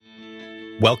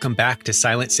Welcome back to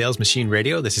Silent Sales Machine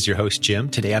Radio. This is your host, Jim.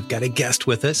 Today, I've got a guest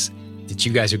with us that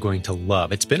you guys are going to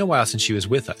love. It's been a while since she was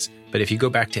with us, but if you go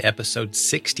back to episode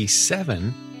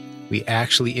 67, we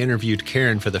actually interviewed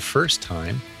Karen for the first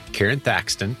time, Karen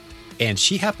Thaxton, and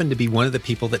she happened to be one of the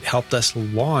people that helped us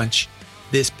launch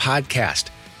this podcast.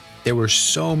 There were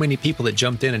so many people that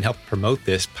jumped in and helped promote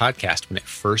this podcast when it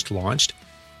first launched,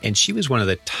 and she was one of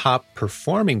the top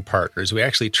performing partners. We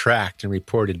actually tracked and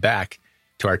reported back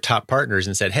to our top partners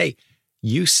and said, hey,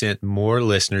 you sent more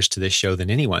listeners to this show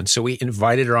than anyone. So we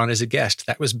invited her on as a guest.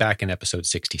 That was back in episode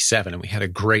 67, and we had a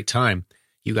great time.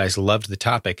 You guys loved the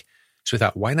topic. So we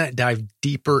thought, why not dive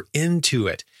deeper into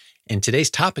it? And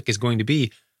today's topic is going to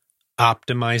be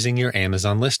optimizing your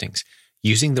Amazon listings,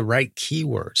 using the right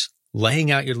keywords,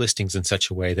 laying out your listings in such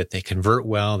a way that they convert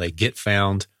well, they get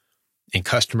found, and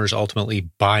customers ultimately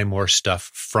buy more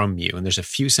stuff from you. And there's a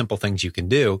few simple things you can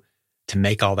do to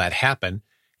make all that happen.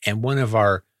 And one of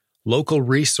our local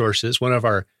resources, one of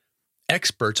our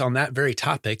experts on that very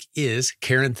topic is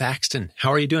Karen Thaxton.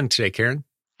 How are you doing today, Karen?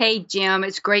 Hey, Jim.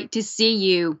 It's great to see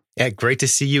you. Yeah, great to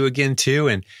see you again, too.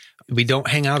 And we don't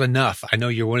hang out enough. I know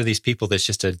you're one of these people that's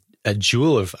just a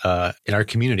jewel of in our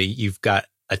community. You've got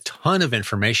a ton of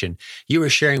information. You were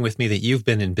sharing with me that you've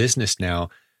been in business now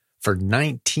for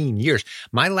 19 years.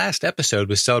 My last episode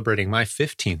was celebrating my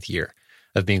 15th year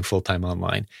of being full-time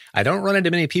online. I don't run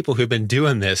into many people who've been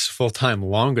doing this full-time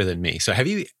longer than me. So have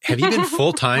you been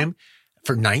full-time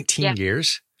for 19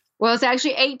 years? Well, it's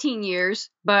actually 18 years,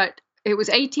 but it was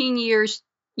 18 years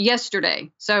yesterday.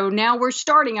 So now we're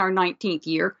starting our 19th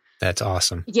year. That's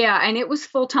awesome. Yeah, and it was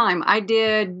full-time. I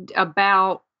did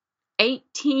about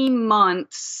 18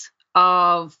 months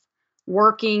of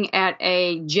working at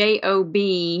a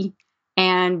JOB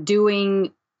and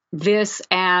doing this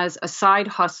as a side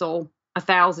hustle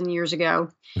 1,000 years ago.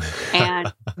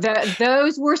 And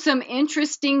those were some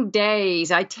interesting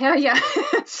days. I tell you,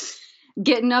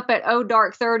 getting up at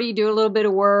dark 30, do a little bit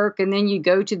of work, and then you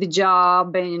go to the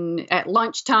job, and at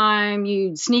lunchtime,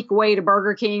 you sneak away to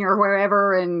Burger King or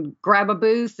wherever and grab a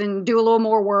booth and do a little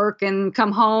more work and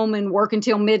come home and work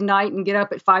until midnight and get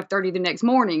up at 5:30 the next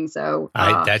morning. So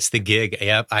that's the gig.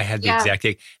 Yep, I had the exact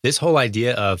gig. This whole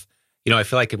idea of, I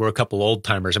feel like we're a couple old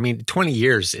timers. I mean, 20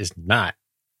 years is not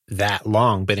that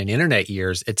long, but in internet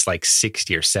years, it's like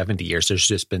 60 or 70 years. There's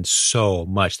just been so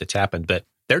much that's happened, but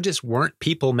there just weren't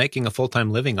people making a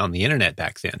full-time living on the internet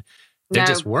back then. There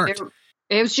just weren't.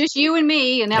 It was just you and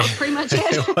me, and that was pretty much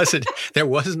it. There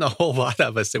wasn't a whole lot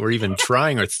of us that were even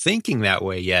trying or thinking that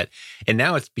way yet. And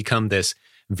now it's become this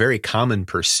very common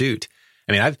pursuit.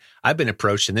 I mean, I've been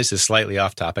approached, and this is slightly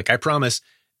off topic. I promise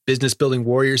business building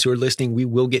warriors who are listening, we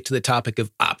will get to the topic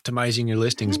of optimizing your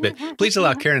listings, but please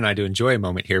allow Karen and I to enjoy a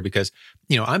moment here because,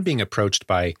 I'm being approached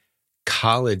by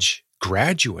college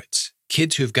graduates,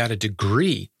 kids who've got a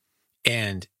degree,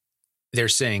 and they're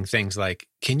saying things like,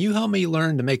 can you help me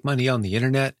learn to make money on the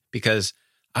internet? Because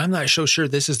I'm not so sure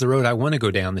this is the road I want to go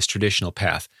down, this traditional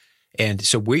path. And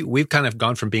so we've kind of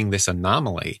gone from being this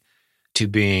anomaly to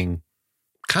being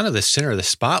kind of the center of the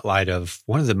spotlight of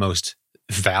one of the most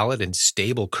valid and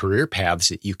stable career paths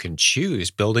that you can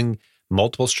choose. Building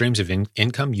multiple streams of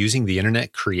income using the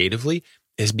internet creatively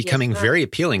is becoming very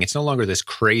appealing. It's no longer this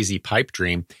crazy pipe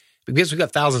dream because we've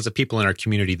got thousands of people in our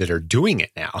community that are doing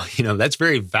it now. That's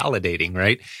very validating,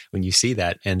 right? When you see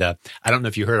that. And I don't know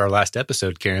if you heard our last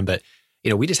episode, Karen, but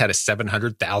we just had a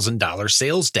 $700,000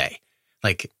 sales day.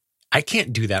 Like, I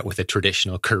can't do that with a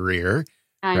traditional career.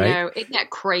 I know. Isn't that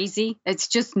crazy? It's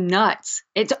just nuts.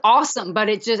 It's awesome, but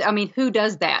it's just, who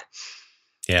does that?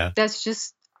 Yeah. That's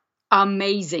just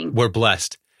amazing. We're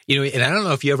blessed. And I don't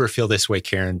know if you ever feel this way,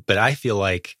 Karen, but I feel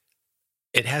like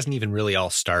it hasn't even really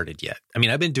all started yet. I mean,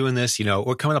 I've been doing this,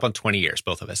 we're coming up on 20 years,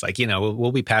 both of us. Like,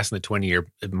 we'll be passing the 20-year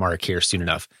mark here soon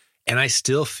enough. And I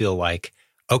still feel like,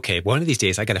 okay, one of these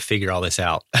days I got to figure all this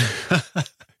out.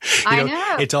 I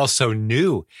know. It's all so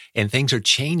new and things are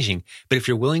changing. But if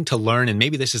you're willing to learn, and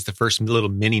maybe this is the first little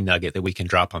mini nugget that we can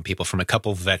drop on people from a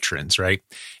couple veterans, right?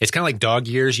 It's kind of like dog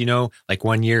years, like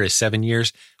 1 year is 7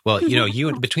 years. Well,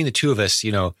 between the two of us,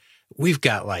 we've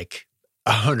got like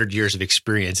 100 years of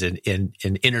experience in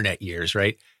internet years,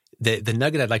 right? The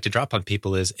nugget I'd like to drop on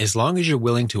people is, as long as you're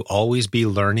willing to always be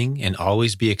learning and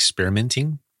always be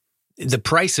experimenting, the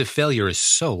price of failure is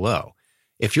so low.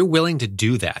 If you're willing to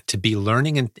do that, to be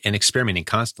learning and experimenting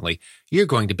constantly, you're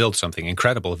going to build something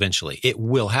incredible eventually. It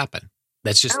will happen.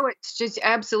 It's just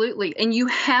absolutely. And you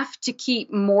have to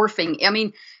keep morphing.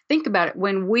 Think about it.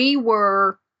 When we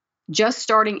were just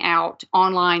starting out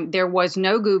online, there was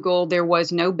no Google, there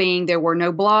was no Bing, there were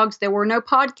no blogs, there were no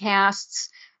podcasts.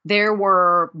 There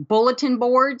were bulletin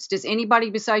boards. Does anybody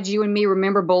besides you and me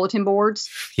remember bulletin boards?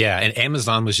 Yeah, and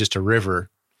Amazon was just a river.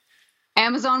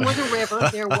 Amazon was a river.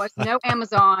 There was no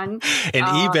Amazon. And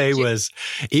eBay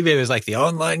was like the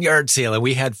online yard sale, and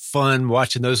we had fun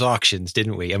watching those auctions,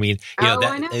 didn't we? I mean,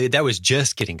 that was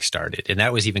just getting started, and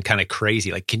that was even kind of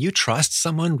crazy. Like, can you trust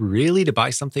someone really to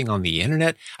buy something on the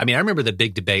internet? I mean, I remember the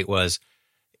big debate was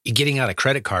getting out a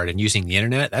credit card and using the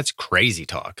internet. That's crazy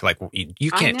talk. Like,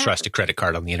 you can't trust a credit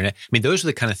card on the internet. I mean, those are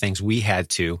the kind of things we had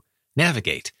to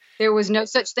navigate. There was no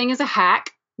such thing as a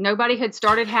hack. Nobody had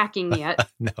started hacking yet.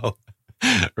 No.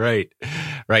 Right.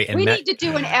 And we need to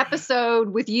do an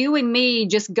episode with you and me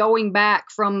just going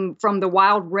back from the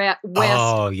Wild West.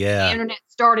 Oh, yeah. The internet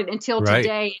started until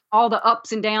today, all the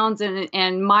ups and downs and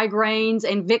migraines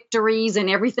and victories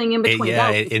and everything in between.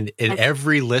 And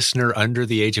every listener under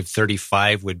the age of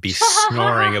 35 would be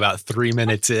snoring about 3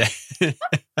 minutes in.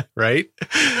 Right?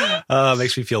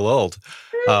 Makes me feel old.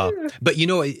 But,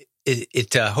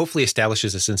 it hopefully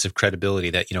establishes a sense of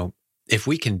credibility that, if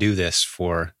we can do this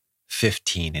for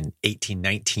 15 and 18,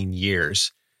 19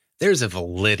 years, there's a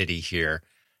validity here.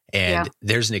 And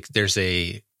there's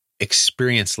a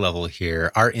experience level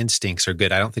here. Our instincts are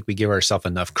good. I don't think we give ourselves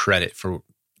enough credit for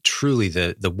truly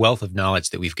the wealth of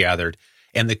knowledge that we've gathered,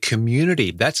 and the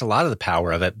community. That's a lot of the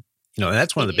power of it. And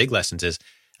that's one of the big lessons is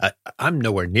I'm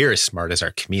nowhere near as smart as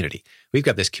our community. We've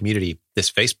got this community,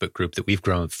 this Facebook group that we've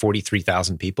grown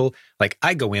 43,000 people. Like,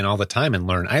 I go in all the time and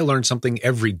learn. I learn something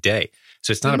every day.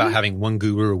 So it's not about having one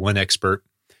guru or one expert.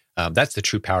 That's the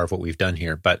true power of what we've done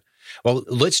here. But, well,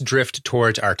 let's drift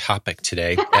towards our topic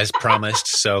today, as promised,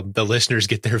 so the listeners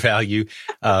get their value.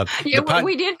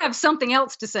 We did have something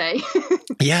else to say.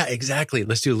 Yeah, exactly.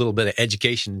 Let's do a little bit of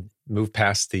education, move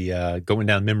past the going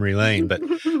down memory lane. But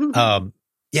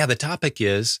the topic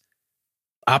is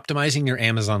optimizing your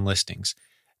Amazon listings.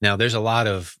 Now, there's a lot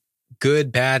of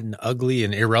good, bad, and ugly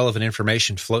and irrelevant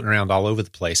information floating around all over the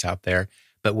place out there.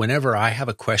 But whenever I have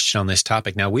a question on this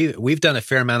topic, now we've done a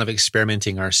fair amount of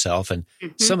experimenting ourselves, and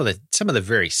some of the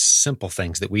very simple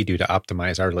things that we do to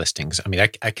optimize our listings. I mean, I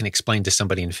can explain to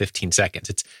somebody in 15 seconds.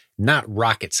 It's not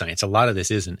rocket science. A lot of this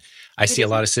isn't. I see a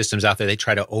lot of systems out there. They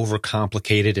try to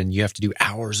overcomplicate it, and you have to do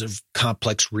hours of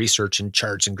complex research and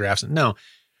charts and graphs. No,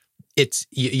 it's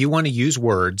you want to use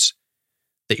words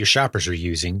that your shoppers are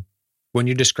using when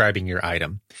you're describing your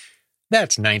item.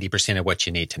 That's 90% of what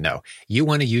you need to know. You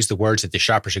want to use the words that the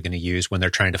shoppers are going to use when they're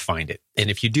trying to find it. And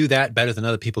if you do that better than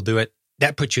other people do it,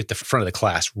 that puts you at the front of the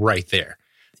class right there.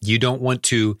 You don't want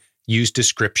to use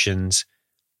descriptions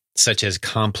such as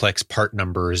complex part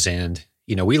numbers. And,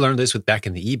 we learned this back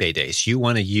in the eBay days. You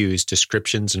want to use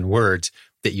descriptions and words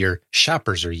that your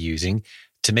shoppers are using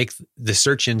to make the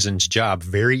search engine's job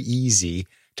very easy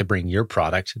to bring your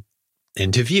product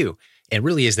into view. It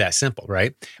really is that simple,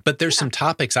 right? But there's some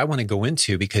topics I want to go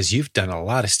into because you've done a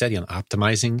lot of study on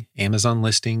optimizing Amazon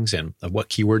listings and what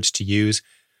keywords to use.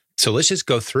 So let's just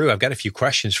go through. I've got a few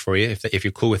questions for you if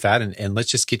you're cool with that. And let's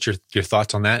just get your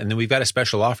thoughts on that. And then we've got a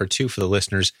special offer too for the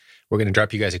listeners. We're going to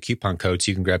drop you guys a coupon code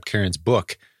so you can grab Karen's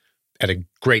book at a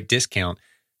great discount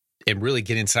and really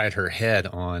get inside her head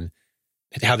on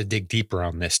how to dig deeper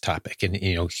on this topic. And,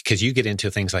 because you get into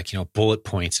things like, bullet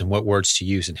points and what words to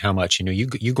use and how much, you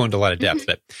go into a lot of depth.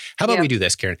 But how about we do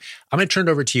this, Karen? I'm going to turn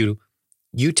it over to you.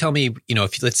 You tell me,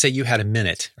 if let's say you had a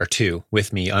minute or two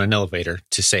with me on an elevator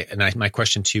to say, and my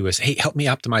question to you is, hey, help me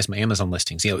optimize my Amazon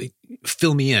listings.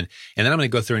 Fill me in. And then I'm going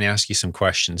to go through and ask you some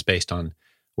questions based on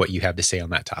what you have to say on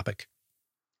that topic.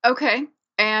 Okay.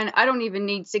 And I don't even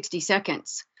need 60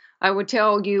 seconds. I would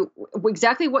tell you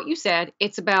exactly what you said.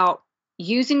 It's about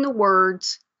using the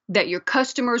words that your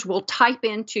customers will type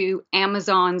into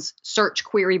Amazon's search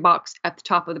query box at the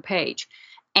top of the page.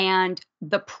 And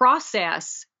the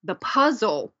process, the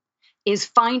puzzle, is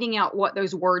finding out what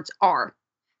those words are.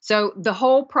 So the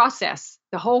whole process,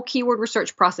 the whole keyword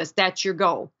research process, that's your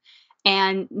goal.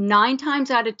 And 9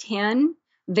 times out of 10,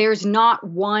 there's not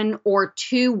one or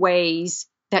two ways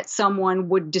that someone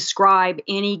would describe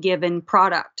any given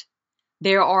product.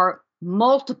 There are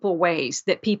multiple ways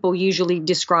that people usually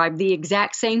describe the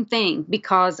exact same thing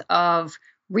because of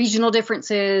regional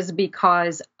differences,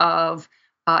 because of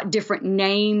different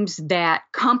names that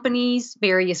companies,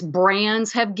 various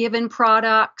brands have given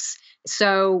products.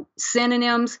 So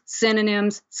synonyms,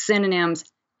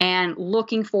 and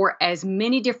looking for as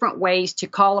many different ways to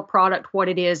call a product what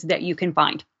it is that you can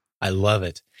find. I love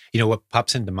it. What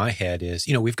pops into my head is,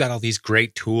 we've got all these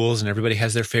great tools and everybody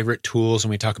has their favorite tools. And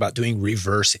we talk about doing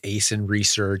reverse ASIN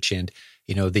research and,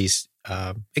 these,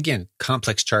 again,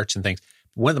 complex charts and things.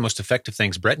 One of the most effective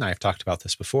things, Brett and I have talked about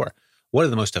this before. One of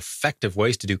the most effective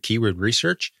ways to do keyword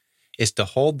research is to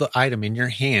hold the item in your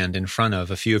hand in front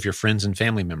of a few of your friends and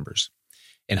family members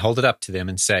and hold it up to them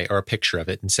and say, or a picture of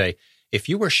it and say, if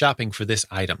you were shopping for this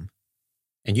item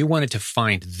and you wanted to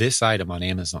find this item on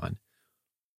Amazon,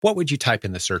 what would you type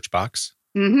in the search box?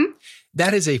 Mm-hmm.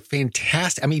 That is a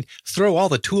fantastic, throw all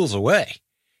the tools away.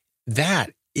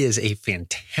 That is a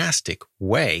fantastic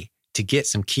way to get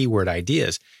some keyword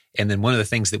ideas. And then one of the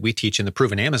things that we teach in the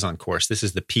Proven Amazon course, this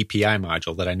is the PPI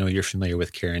module that I know you're familiar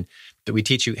with, Karen, that we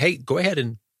teach you, hey, go ahead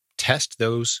and test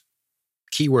those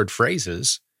keyword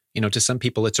phrases. To some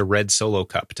people, it's a red Solo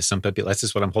cup. To some people, that's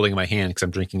just what I'm holding in my hand because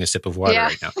I'm drinking a sip of water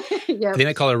right now. Yep. They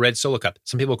might call it a red Solo cup.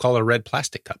 Some people call it a red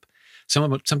plastic cup. Some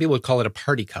people would call it a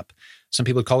party cup. Some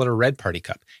people would call it a red party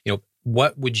cup.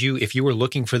 What would you, if you were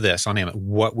looking for this on Amazon,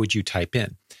 what would you type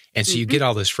in? And so you get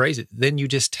all those phrases. Then you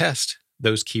just test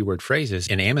those keyword phrases,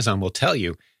 and Amazon will tell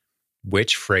you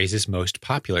which phrase is most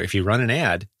popular. If you run an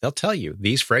ad, they'll tell you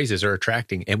these phrases are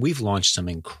attracting. And we've launched some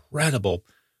incredible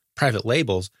private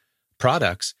labels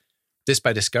products just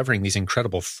by discovering these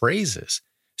incredible phrases.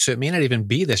 So it may not even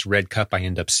be this red cup I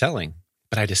end up selling,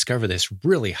 but I discover this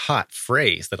really hot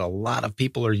phrase that a lot of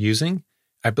people are using.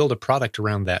 I build a product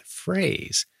around that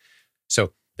phrase.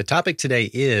 So the topic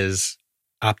today is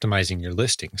optimizing your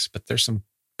listings, but there's some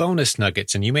bonus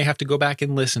nuggets, and you may have to go back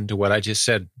and listen to what I just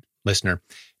said, listener.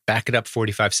 Back it up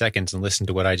 45 seconds and listen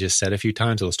to what I just said a few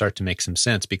times. It'll start to make some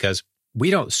sense because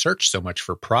we don't search so much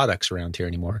for products around here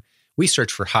anymore. We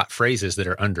search for hot phrases that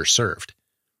are underserved.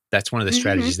 That's one of the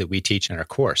strategies that we teach in our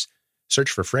course.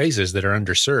 Search for phrases that are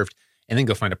underserved and then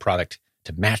go find a product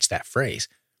to match that phrase.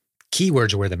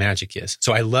 Keywords are where the magic is.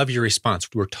 So I love your response.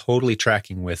 We're totally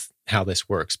tracking with how this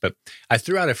works. But I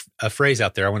threw out a phrase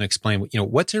out there. I want to explain,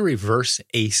 what's a reverse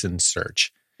ASIN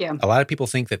search? Yeah. A lot of people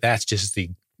think that that's just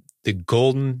the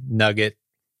golden nugget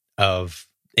of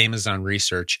Amazon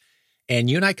research. And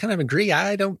you and I kind of agree.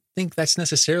 I don't think that's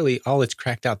necessarily all it's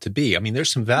cracked out to be.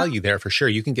 There's some value there for sure.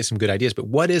 You can get some good ideas. But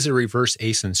what is a reverse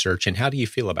ASIN search and how do you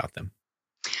feel about them?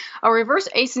 A reverse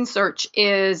ASIN search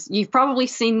is, you've probably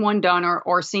seen one done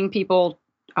or seen people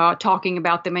talking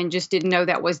about them and just didn't know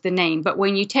that was the name. But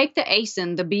when you take the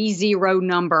ASIN, the B0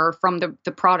 number from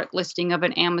the product listing of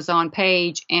an Amazon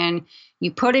page, and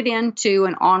you put it into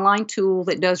an online tool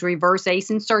that does reverse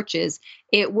ASIN searches,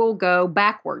 it will go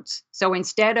backwards. So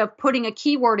instead of putting a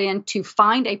keyword in to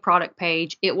find a product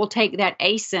page, it will take that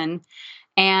ASIN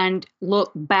and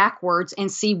look backwards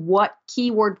and see what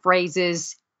keyword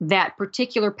phrases that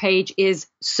particular page is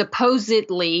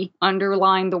supposedly,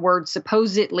 underline the word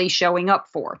supposedly, showing up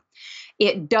for.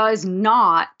 It does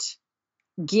not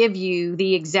give you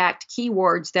the exact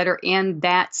keywords that are in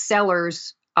that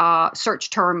seller's search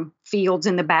term fields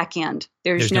in the back end.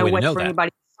 There's no way for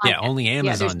anybody to find it. Only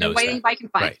Amazon knows that. Anybody can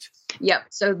find it. Right. Yep.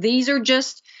 So these are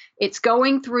just, it's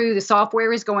going through, the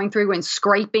software is going through and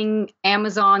scraping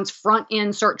Amazon's front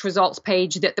end search results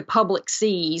page that the public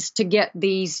sees to get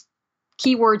these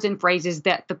keywords and phrases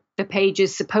that the page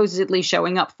is supposedly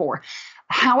showing up for.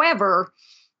 However,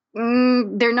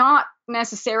 they're not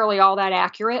necessarily all that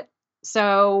accurate.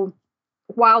 So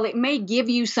while it may give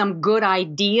you some good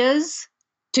ideas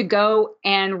to go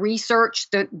and research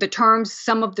the terms,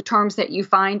 some of the terms that you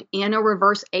find in a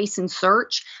reverse ASIN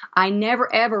search, I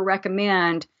never ever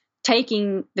recommend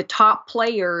taking the top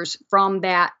players from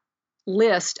that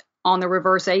list on the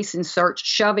reverse ASIN search,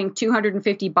 shoving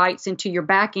 250 bytes into your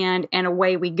back end, and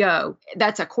away we go.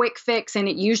 That's a quick fix, and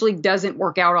it usually doesn't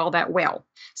work out all that well.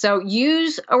 So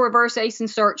use a reverse ASIN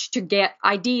search to get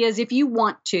ideas if you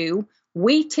want to.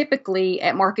 We typically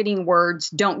at Marketing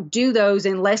Words don't do those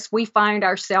unless we find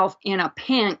ourselves in a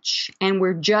pinch and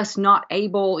we're just not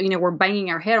able, we're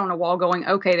banging our head on a wall going,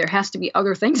 okay, there has to be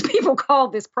other things people call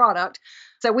this product.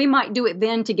 So we might do it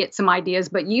then to get some ideas,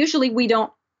 but usually we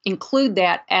don't include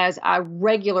that as a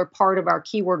regular part of our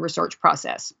keyword research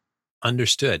process.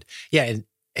 Understood. Yeah.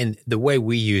 And the way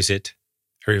we use it,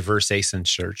 a reverse ASIN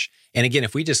search. And again,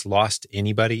 if we just lost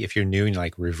anybody, if you're new and you're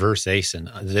like reverse ASIN,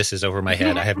 this is over my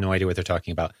head. I have no idea what they're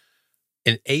talking about.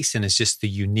 An ASIN is just the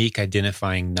unique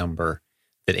identifying number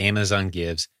that Amazon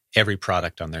gives every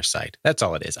product on their site. That's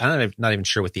all it is. I'm not even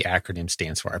sure what the acronym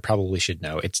stands for. I probably should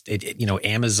know. It's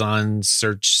Amazon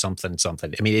search something.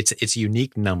 It's a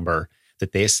unique number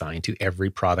that they assign to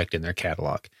every product in their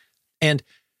catalog. And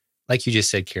like you just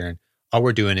said, Karen, all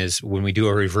we're doing is when we do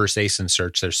a reverse ASIN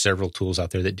search, there's several tools out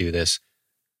there that do this.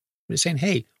 We're just saying,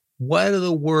 hey, what are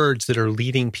the words that are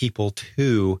leading people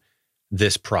to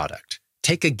this product?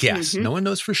 Take a guess. No one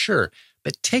knows for sure,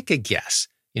 but take a guess.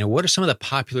 What are some of the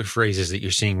popular phrases that you're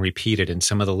seeing repeated in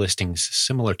some of the listings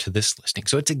similar to this listing?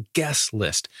 So it's a guest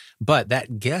list, but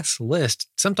that guest list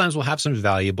sometimes will have some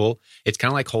valuable. It's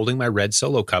kind of like holding my red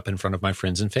Solo cup in front of my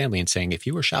friends and family and saying, if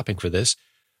you were shopping for this,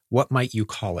 what might you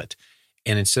call it?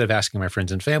 And instead of asking my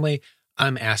friends and family,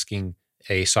 I'm asking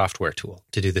a software tool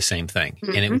to do the same thing.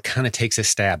 Mm-hmm. And it kind of takes a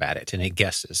stab at it and it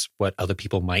guesses what other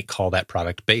people might call that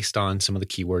product based on some of the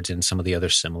keywords in some of the other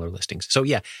similar listings. So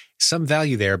yeah, some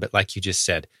value there, but like you just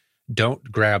said,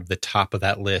 don't grab the top of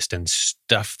that list and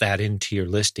stuff that into your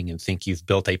listing and think you've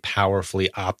built a powerfully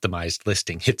optimized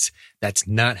listing. That's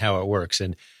not how it works.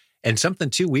 And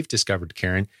something too we've discovered,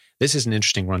 Karen, this is an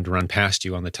interesting one to run past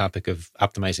you on the topic of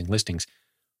optimizing listings.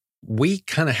 We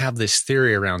kind of have this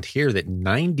theory around here that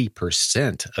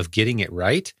 90% of getting it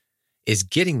right is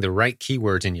getting the right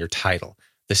keywords in your title.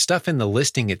 The stuff in the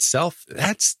listing itself,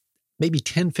 that's maybe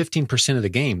 10, 15% of the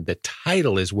game. The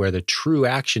title is where the true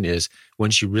action is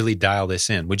once you really dial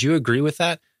this in. Would you agree with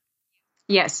that?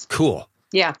 Yes. Cool.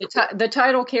 Yeah, the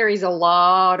title carries a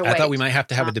lot of weight. I thought we might have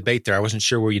to have a debate there. I wasn't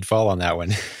sure where you'd fall on that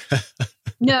one.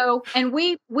 No, and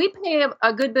we pay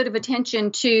a good bit of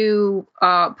attention to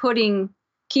putting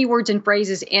keywords and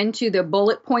phrases into the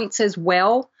bullet points as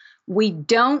well. We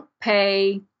don't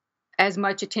pay as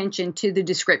much attention to the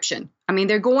description. I mean,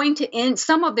 they're going to end,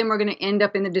 some of them are going to end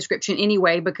up in the description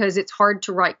anyway, because it's hard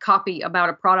to write copy about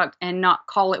a product and not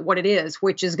call it what it is,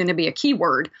 which is going to be a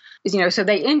keyword, so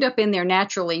they end up in there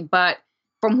naturally. But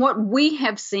from what we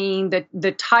have seen,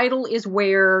 the title is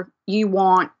where you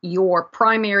want your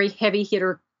primary heavy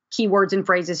hitter keywords and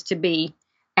phrases to be.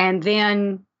 And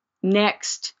then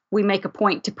next, we make a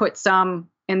point to put some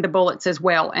in the bullets as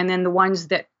well. And then the ones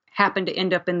that happen to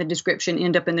end up in the description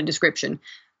end up in the description.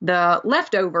 The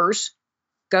leftovers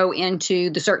go into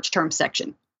the search term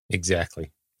section.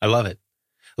 Exactly. I love it.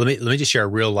 Let me just share a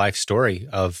real life story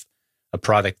of a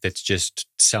product that's just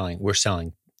selling. We're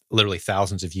selling literally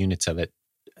thousands of units of it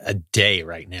a day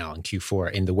right now in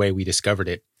Q4. And the way we discovered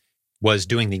it was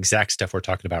doing the exact stuff we're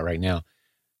talking about right now.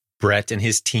 Brett and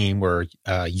his team were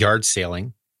yard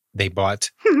sailing. They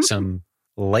bought some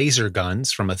laser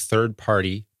guns from a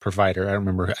third-party provider. I don't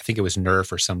remember. I think it was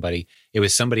Nerf or somebody. It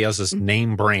was somebody else's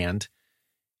name brand.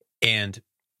 And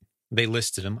they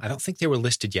listed them. I don't think they were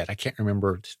listed yet. I can't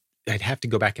remember. I'd have to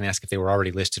go back and ask if they were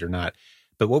already listed or not.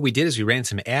 But what we did is we ran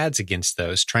some ads against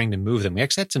those, trying to move them. We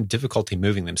actually had some difficulty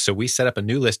moving them. So we set up a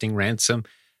new listing, made up some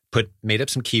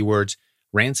keywords,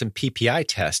 ran some PPI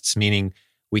tests, meaning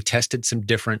we tested some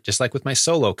different, just like with my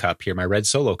Solo cup here, my red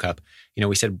Solo cup.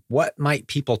 We said, what might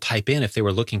people type in if they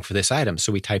were looking for this item?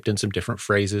 So we typed in some different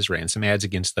phrases, ran some ads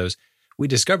against those. We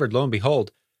discovered, lo and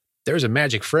behold, there's a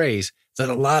magic phrase that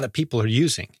a lot of people are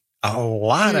using. A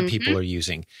lot of people are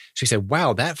using. So we said,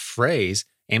 wow, that phrase,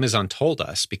 Amazon told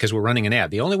us, because we're running an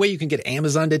ad. The only way you can get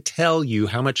Amazon to tell you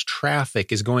how much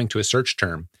traffic is going to a search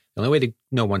term, the only way to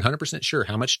know 100% sure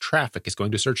how much traffic is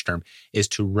going to a search term is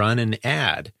to run an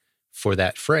ad for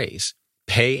that phrase.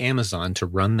 Pay Amazon to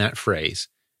run that phrase,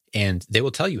 and they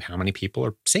will tell you how many people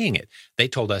are seeing it. They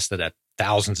told us that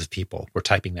thousands of people were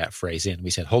typing that phrase in. We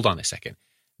said, hold on a second.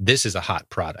 This is a hot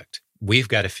product. We've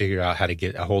got to figure out how to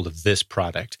get a hold of this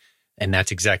product. And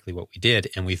that's exactly what we did.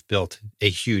 And we've built a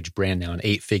huge brand now, an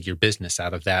 8-figure business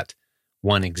out of that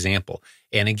one example.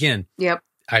 And again, yep.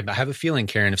 I have a feeling,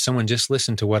 Karen, if someone just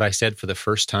listened to what I said for the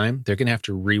first time, they're going to have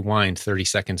to rewind 30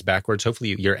 seconds backwards.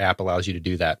 Hopefully your app allows you to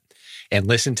do that and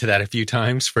listen to that a few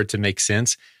times for it to make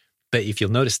sense. But if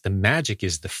you'll notice, the magic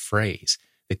is the phrase.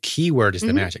 The keyword is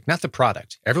the magic, not the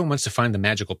product. Everyone wants to find the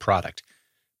magical product.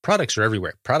 Products are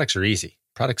everywhere. Products are easy.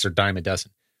 Products are dime a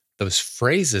dozen. Those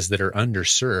phrases that are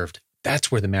underserved,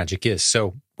 that's where the magic is.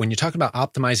 So when you're talking about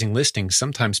optimizing listings,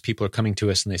 sometimes people are coming to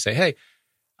us and they say, hey,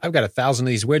 I've got 1,000 of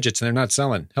these widgets and they're not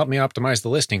selling. Help me optimize the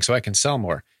listing so I can sell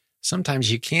more.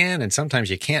 Sometimes you can, and sometimes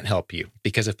you can't help you,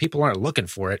 because if people aren't looking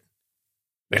for it,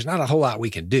 there's not a whole lot we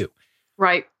can do.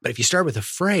 Right. But if you start with a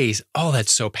phrase, oh,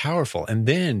 that's so powerful. And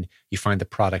then you find the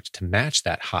product to match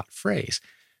that hot phrase.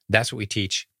 That's what we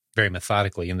teach very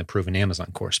methodically in the Proven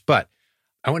Amazon course. But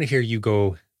I want to hear you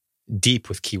go deep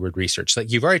with keyword research.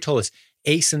 Like you've already told us,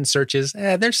 ASIN searches,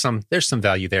 there's some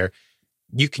value there.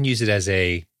 You can use it as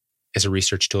a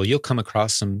research tool. You'll come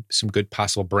across some good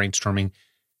possible brainstorming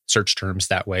search terms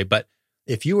that way. But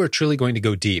if you are truly going to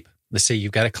go deep, let's say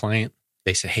you've got a client,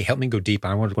 they say, hey, help me go deep.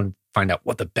 I want to find out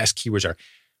what the best keywords are.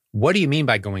 What do you mean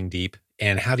by going deep,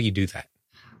 and how do you do that?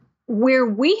 Where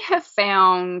we have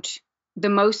found the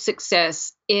most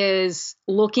success is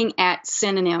looking at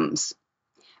synonyms,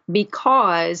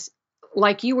 because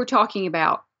like you were talking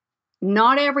about,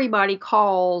 not everybody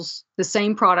calls the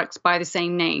same products by the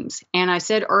same names. And I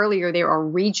said earlier, there are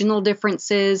regional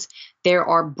differences, there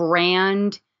are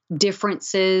brand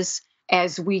differences.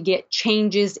 As we get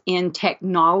changes in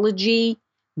technology,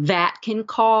 that can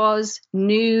cause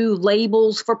new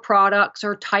labels for products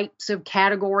or types of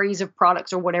categories of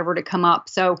products or whatever to come up.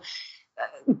 So,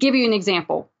 give you an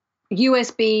example.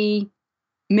 USB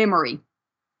memory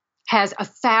has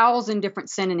 1,000 different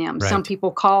synonyms. Right. Some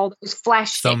people call those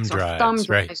flash sticks thumb drives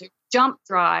right. or jump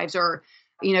drives or,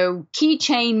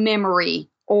 keychain memory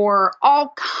or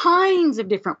all kinds of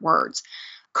different words.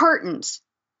 Curtains.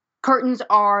 Curtains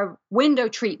are window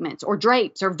treatments or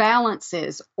drapes or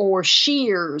valances or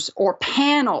shears or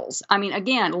panels. I mean,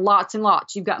 again, lots and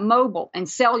lots. You've got mobile and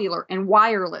cellular and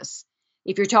wireless.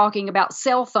 If you're talking about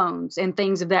cell phones and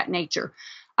things of that nature.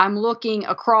 I'm looking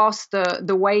across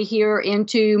the way here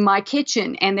into my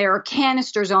kitchen, and there are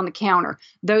canisters on the counter.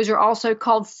 Those are also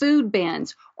called food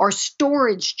bins or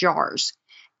storage jars.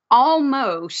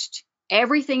 Almost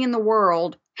everything in the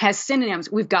world has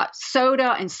synonyms. We've got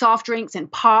soda and soft drinks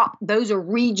and pop. Those are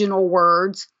regional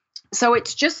words. So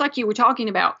it's just like you were talking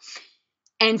about.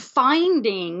 And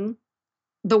finding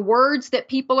the words that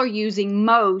people are using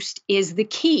most is the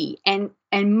key. And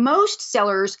most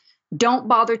sellers don't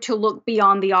bother to look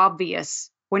beyond the obvious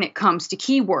when it comes to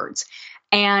keywords.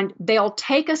 And they'll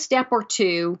take a step or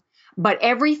two, but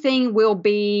everything will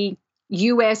be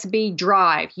USB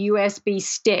drive, USB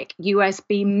stick,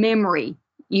 USB memory,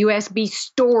 USB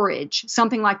storage,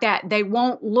 something like that. They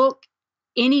won't look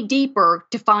any deeper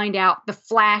to find out the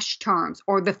flash terms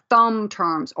or the thumb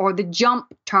terms or the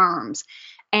jump terms,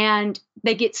 and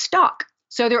they get stuck.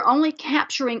 So they're only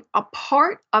capturing a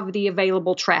part of the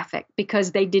available traffic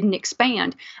because they didn't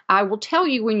expand. I will tell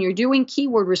you, when you're doing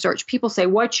keyword research, people say,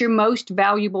 what's your most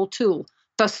valuable tool?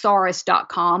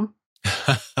 Thesaurus.com.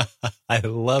 I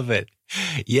love it.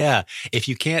 Yeah. If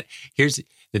you can't, here's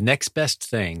the next best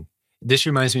thing. This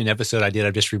reminds me of an episode I did,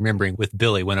 I'm just remembering, with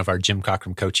Billy, one of our Jim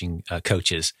Cockrum coaching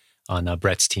coaches on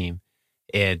Brett's team.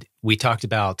 And we talked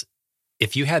about,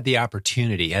 if you had the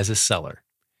opportunity as a seller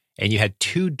and you had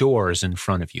two doors in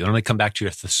front of you, and I'm going to come back to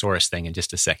your thesaurus thing in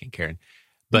just a second, Karen,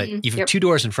 but you have two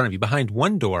doors in front of you. Behind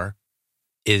one door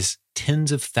is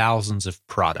tens of thousands of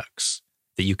products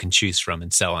that you can choose from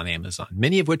and sell on Amazon,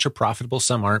 many of which are profitable,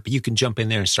 some aren't, but you can jump in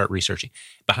there and start researching.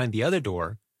 Behind the other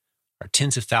door are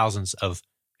tens of thousands of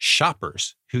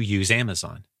shoppers who use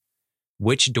Amazon.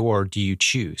 Which door do you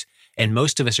choose? And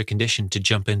most of us are conditioned to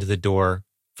jump into the door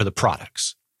for the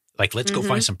products. Like, let's go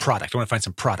find some product. I want to find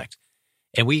some product.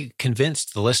 And we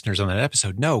convinced the listeners on that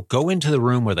episode, no, go into the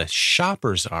room where the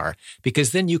shoppers are,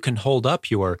 because then you can hold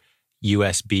up your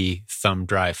USB thumb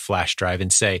drive, flash drive,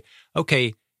 and say,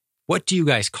 okay, what do you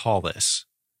guys call this?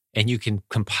 And you can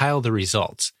compile the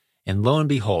results. And lo and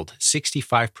behold,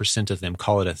 65% of them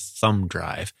call it a thumb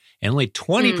drive, and only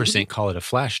 20% call it a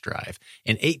flash drive,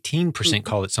 and 18%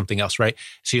 call it something else, right?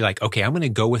 So you're like, okay, I'm going to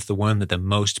go with the one that the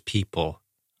most people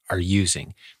are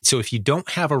using. So if you don't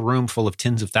have a room full of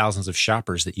tens of thousands of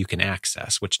shoppers that you can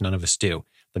access, which none of us do,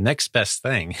 the next best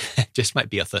thing just might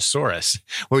be a thesaurus,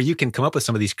 where you can come up with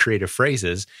some of these creative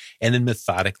phrases and then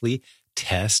methodically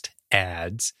test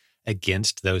ads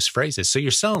against those phrases. So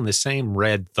you're selling the same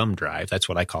red thumb drive, that's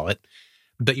what I call it,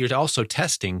 but you're also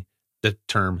testing the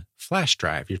term flash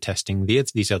drive. You're testing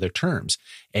these other terms.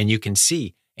 And you can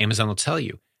see, Amazon will tell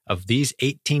you, of these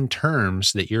 18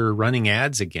 terms that you're running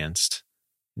ads against,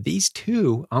 these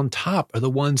two on top are the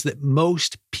ones that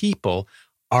most people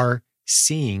are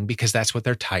seeing because that's what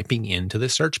they're typing into the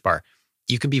search bar.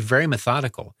 You can be very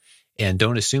methodical and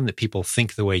don't assume that people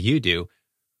think the way you do.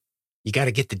 You got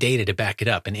to get the data to back it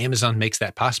up. And Amazon makes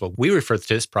that possible. We refer to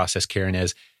this process, Karen,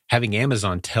 as having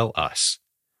Amazon tell us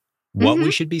what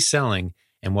we should be selling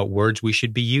and what words we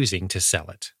should be using to sell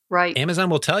it. Right. Amazon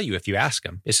will tell you if you ask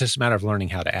them. It's just a matter of learning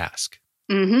how to ask.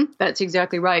 That's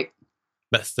exactly right.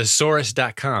 But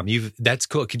thesaurus.com, that's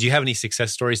cool. Could you have any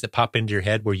success stories that pop into your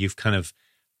head where you've kind of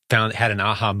had an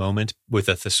aha moment with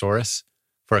a thesaurus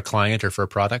for a client or for a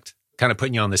product? Kind of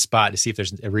putting you on the spot to see if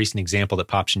there's a recent example that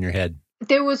pops in your head.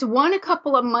 There was one a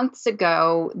couple of months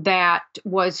ago that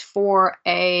was for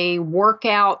a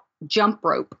workout jump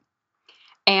rope.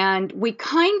 And we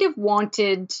kind of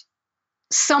wanted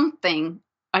something,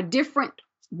 a different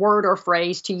word or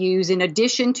phrase to use in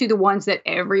addition to the ones that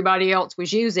everybody else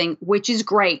was using, which is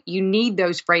great. You need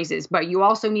those phrases, but you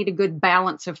also need a good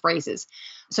balance of phrases.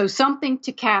 So something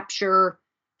to capture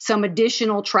some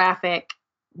additional traffic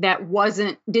that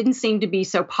didn't seem to be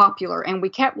so popular. And we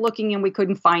kept looking and we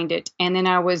couldn't find it. And then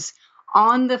I was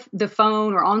on the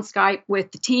phone or on Skype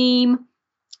with the team,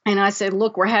 And I said,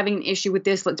 look, we're having an issue with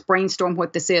this. Let's brainstorm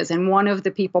what this is. And one of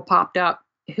the people popped up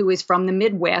who is from the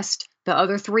Midwest. The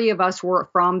other three of us were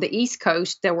from the East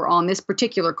Coast that were on this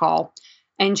particular call.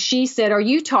 And she said, are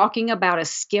you talking about a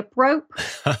skip rope?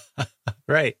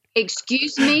 Right.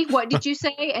 Excuse me, what did you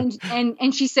say?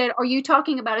 And she said, are you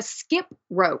talking about a skip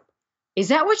rope? Is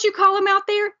that what you call them out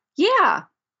there? Yeah.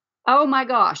 Oh my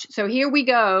gosh. So here we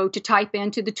go to type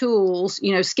into the tools,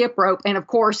 skip rope. And of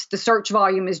course, the search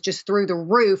volume is just through the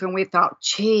roof. And we thought,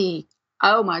 gee,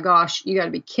 oh my gosh, you got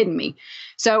to be kidding me.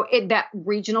 So that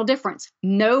regional difference,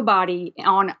 nobody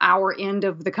on our end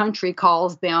of the country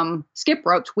calls them skip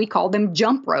ropes. We call them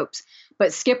jump ropes.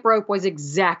 But skip rope was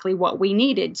exactly what we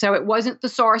needed. So it wasn't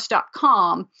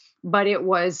thesaurus.com, but it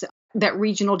was that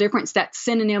regional difference, that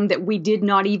synonym that we did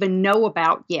not even know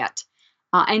about yet.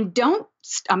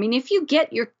 If you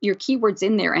get your keywords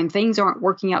in there and things aren't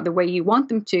working out the way you want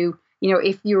them to,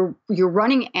 if you're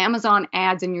running Amazon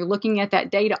ads and you're looking at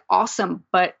that data, awesome.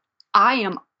 But I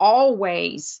am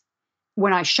always,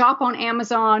 when I shop on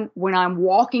Amazon, when I'm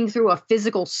walking through a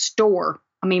physical store,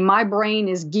 my brain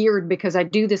is geared, because I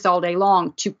do this all day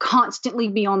long, to constantly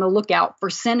be on the lookout for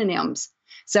synonyms.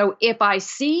 So if I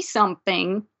see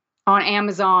something on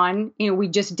Amazon, we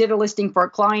just did a listing for a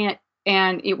client,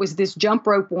 and it was this jump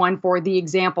rope one for the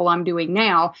example I'm doing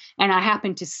now. And I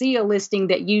happened to see a listing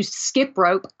that used skip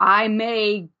rope. I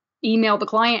may email the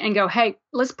client and go, hey,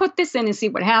 let's put this in and see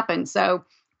what happens. So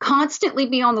constantly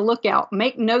be on the lookout.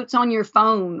 Make notes on your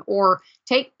phone, or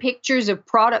take pictures of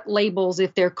product labels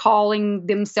if they're calling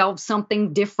themselves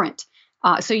something different.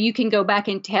 So you can go back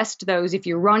and test those. If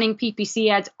you're running PPC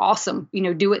ads, awesome.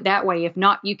 Do it that way. If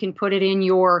not, you can put it in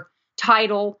your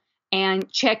title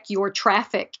and check your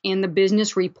traffic in the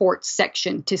business reports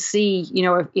section to see,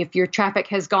 if your traffic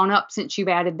has gone up since you've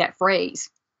added that phrase.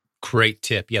 Great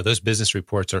tip. Yeah, those business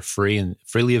reports are free and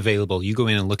freely available. You go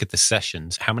in and look at the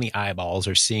sessions, how many eyeballs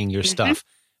are seeing your stuff.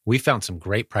 We found some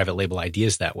great private label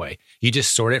ideas that way. You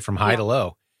just sort it from high to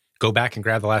low. Go back and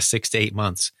grab the last 6 to 8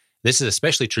 months. This is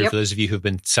especially true for those of you who've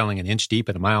been selling an inch deep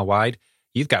and a mile wide.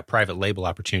 You've got private label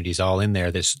opportunities all in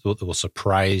there that will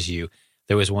surprise you.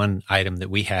 There was one item that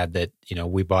we had that,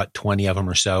 we bought 20 of them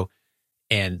or so.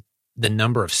 And the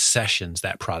number of sessions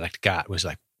that product got was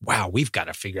like, wow, we've got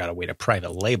to figure out a way to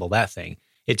private label that thing.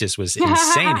 It just was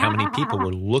insane how many people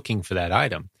were looking for that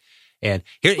item. And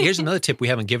here's another tip we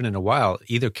haven't given in a while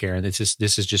either, Karen. This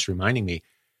is just reminding me,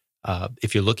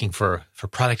 if you're looking for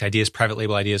product ideas, private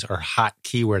label ideas, or hot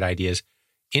keyword ideas,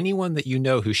 anyone that you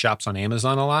know who shops on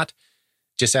Amazon a lot,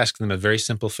 just ask them a very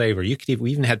simple favor.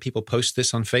 We even had people post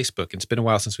this on Facebook. It's been a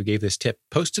while since we gave this tip.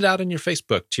 Post it out on your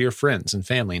Facebook to your friends and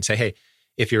family and say, hey,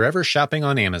 if you're ever shopping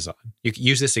on Amazon, you can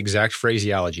use this exact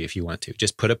phraseology if you want to.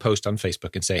 Just put a post on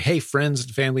Facebook and say, hey, friends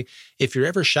and family, if you're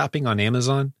ever shopping on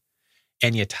Amazon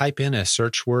and you type in a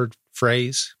search word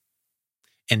phrase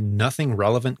and nothing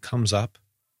relevant comes up,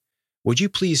 would you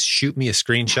please shoot me a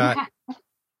screenshot?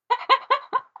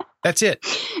 That's it.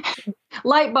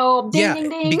 Light bulb, ding, ding,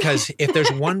 ding. Because if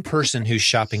there's one person who's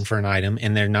shopping for an item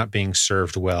and they're not being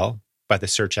served well by the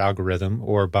search algorithm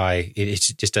or by it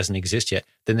just doesn't exist yet,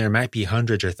 then there might be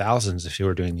hundreds or thousands if you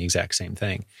were doing the exact same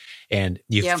thing. And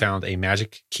you've found a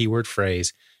magic keyword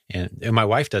phrase. And my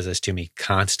wife does this to me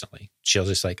constantly. She'll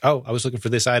just like, oh, I was looking for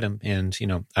this item and, I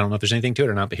don't know if there's anything to it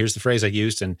or not, but here's the phrase I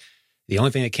used. And the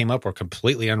only thing that came up were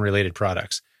completely unrelated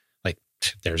products. Like,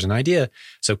 there's an idea.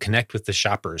 So connect with the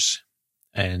shoppers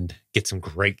and get some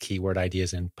great keyword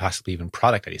ideas and possibly even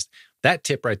product ideas. That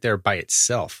tip right there by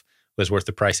itself was worth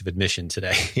the price of admission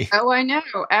today. Oh, I know.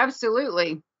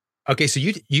 Absolutely. Okay. So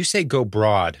you say go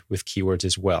broad with keywords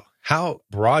as well. How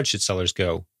broad should sellers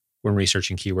go when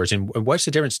researching keywords? And what's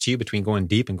the difference to you between going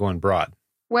deep and going broad?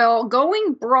 Well,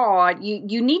 going broad,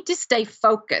 you need to stay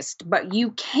focused, but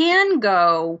you can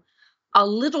go a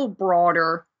little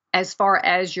broader as far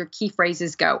as your key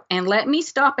phrases go. And let me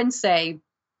stop and say,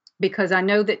 because I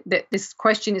know that this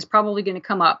question is probably going to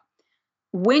come up.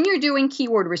 When you're doing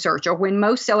keyword research, or when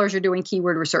most sellers are doing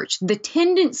keyword research, the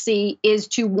tendency is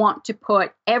to want to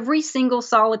put every single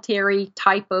solitary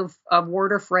type of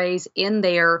word or phrase in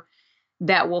there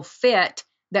that will fit,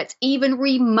 that's even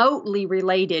remotely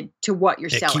related to what you're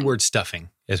selling. Keyword stuffing,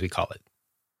 as we call it.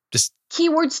 Just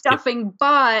keyword stuffing,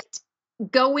 but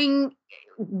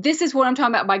this is what I'm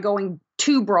talking about by going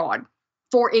too broad.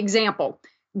 For example,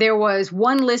 there was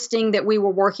one listing that we were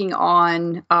working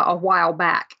on a while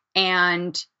back,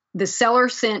 and the seller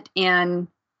sent in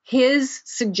his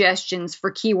suggestions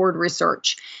for keyword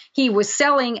research. He was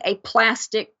selling a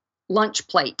plastic lunch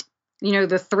plate,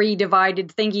 the 3 divided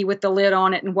thingy with the lid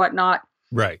on it and whatnot.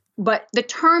 Right. But the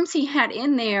terms he had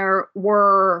in there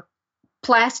were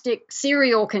plastic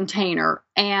cereal container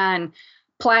and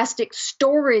plastic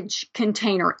storage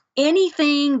container,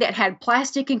 anything that had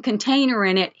plastic and container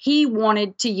in it, he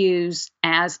wanted to use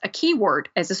as a keyword,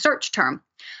 as a search term.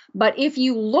 But if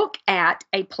you look at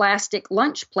a plastic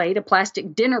lunch plate, a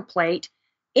plastic dinner plate,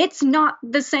 it's not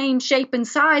the same shape and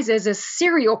size as a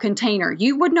cereal container.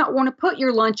 You would not want to put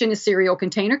your lunch in a cereal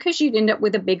container because you'd end up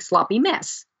with a big sloppy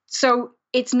mess. So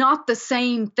it's not the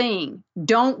same thing.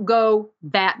 Don't go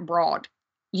that broad.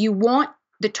 You want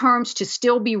the terms to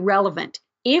still be relevant.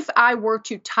 If I were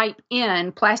to type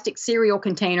in plastic cereal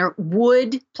container,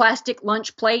 would plastic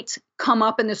lunch plates come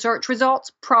up in the search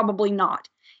results? Probably not.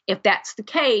 If that's the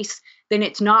case, then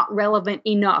it's not relevant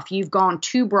enough. You've gone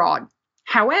too broad.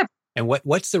 However, and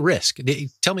what's the risk?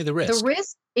 Tell me the risk. The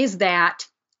risk is that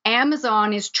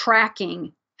Amazon is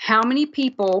tracking how many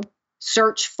people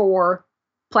search for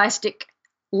plastic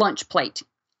lunch plate.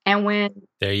 And when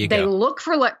they look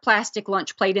for plastic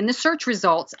lunch plate in the search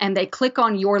results and they click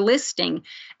on your listing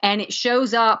and it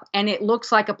shows up and it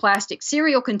looks like a plastic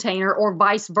cereal container or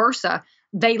vice versa,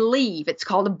 they leave. It's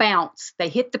called a bounce. They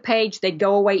hit the page, they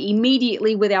go away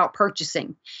immediately without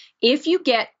purchasing. If you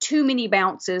get too many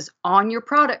bounces on your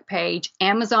product page,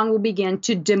 Amazon will begin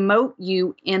to demote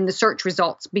you in the search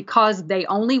results because they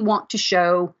only want to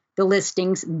show the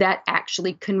listings that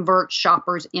actually convert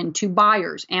shoppers into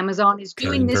buyers. Amazon is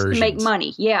doing this to make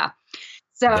money. Yeah.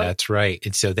 So that's right.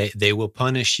 And so they will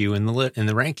punish you in the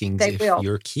rankings if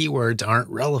your keywords aren't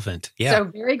relevant. Yeah. So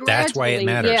very gradually, that's why it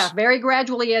matters. Yeah, very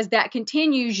gradually as that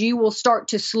continues, you will start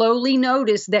to slowly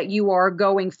notice that you are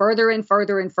going further and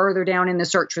further and further down in the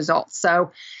search results.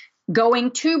 So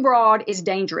going too broad is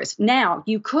dangerous. Now,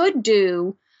 you could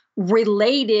do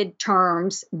related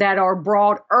terms that are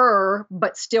broader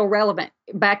but still relevant.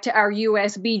 Back to our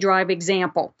USB drive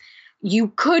example. You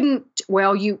couldn't,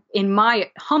 in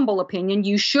my humble opinion,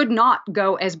 you should not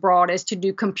go as broad as to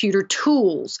do computer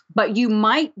tools, but you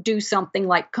might do something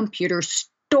like computer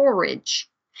storage.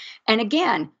 And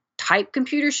again, type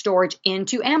computer storage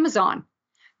into Amazon.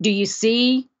 Do you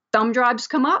see thumb drives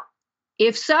come up?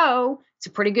 If so, it's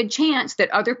a pretty good chance that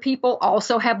other people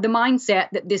also have the mindset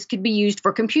that this could be used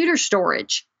for computer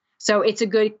storage. So it's a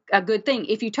good thing.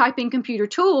 If you type in computer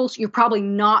tools, you're probably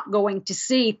not going to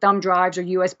see thumb drives or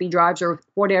USB drives or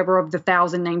whatever of the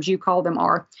 1,000 names you call them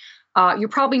are. You're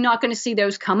probably not going to see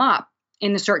those come up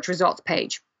in the search results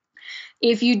page.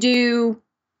 If you do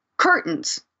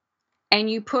curtains and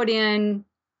you put in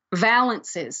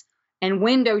valances and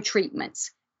window treatments,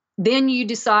 then you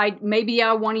decide maybe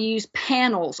I want to use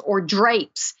panels or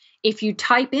drapes. If you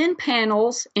type in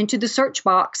panels into the search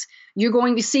box, you're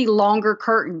going to see longer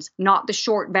curtains, not the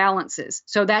short valances.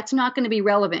 So that's not going to be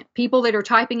relevant. People that are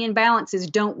typing in valances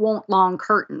don't want long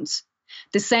curtains.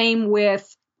 The same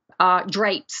with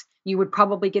drapes. You would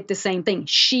probably get the same thing.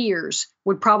 Shears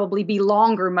would probably be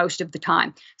longer most of the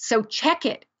time. So check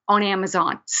it on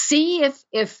Amazon. See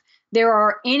if there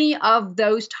are any of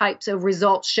those types of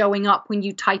results showing up when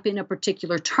you type in a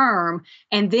particular term,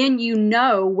 and then you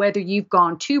know whether you've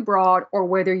gone too broad or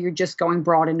whether you're just going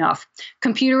broad enough.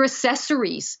 Computer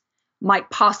accessories might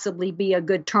possibly be a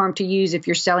good term to use if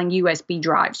you're selling USB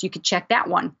drives. You could check that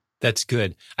one. That's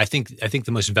good. I think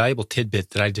the most valuable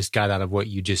tidbit that I just got out of what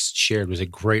you just shared was a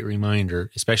great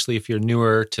reminder, especially if you're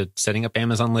newer to setting up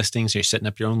Amazon listings or you're setting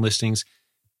up your own listings.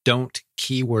 Don't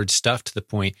keyword stuff to the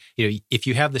point, if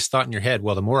you have this thought in your head,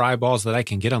 well, the more eyeballs that I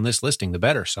can get on this listing, the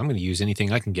better. So I'm going to use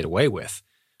anything I can get away with.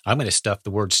 I'm going to stuff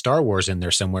the word Star Wars in there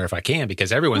somewhere if I can,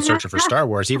 because everyone's searching for Star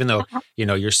Wars, even though,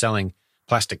 you're selling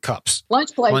plastic cups.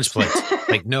 Lunch plates.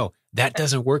 Like, no, that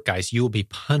doesn't work, guys. You will be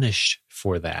punished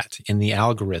for that in the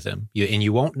algorithm. And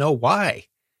you won't know why.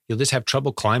 You'll just have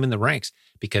trouble climbing the ranks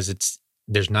because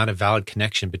there's not a valid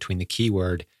connection between the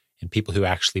keyword and people who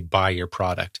actually buy your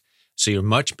product. So you're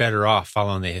much better off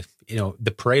following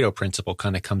the Pareto principle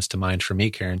kind of comes to mind for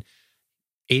me, Karen.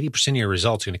 80% of your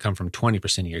results are going to come from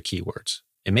 20% of your keywords.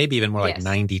 It may be even more like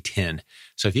 90-10.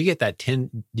 So if you get that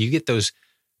 10, you get those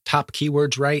top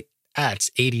keywords right,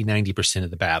 that's 80-90% of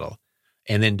the battle.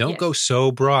 And then don't go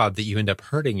so broad that you end up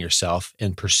hurting yourself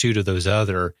in pursuit of those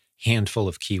other handful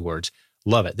of keywords.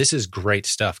 Love it. This is great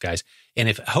stuff, guys. And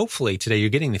if hopefully today you're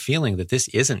getting the feeling that this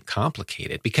isn't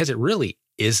complicated, because it really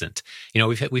isn't.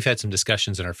 We've had some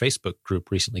discussions in our Facebook group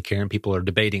recently, Karen. People are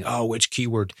debating, which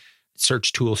keyword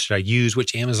search tool should I use?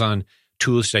 Which Amazon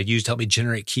tools should I use to help me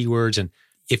generate keywords? And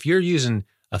if you're using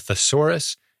a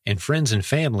thesaurus and friends and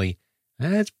family,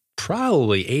 that's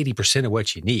probably 80% of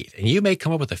what you need. And you may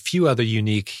come up with a few other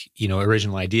unique,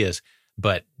 original ideas,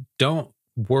 but don't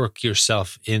work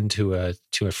yourself into a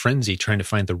frenzy trying to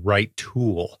find the right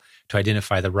tool to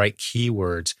identify the right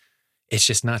keywords It's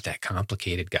just not that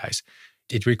complicated, guys.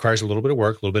 It requires a little bit of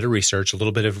work, a little bit of research, a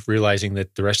little bit of realizing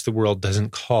that the rest of the world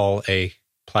doesn't call a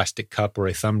plastic cup or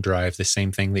a thumb drive the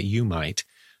same thing that you might.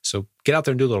 So get out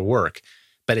there and do a little work.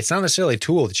 But it's not necessarily a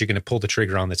tool that you're going to pull the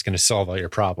trigger on that's going to solve all your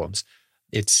problems.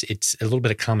 It's a little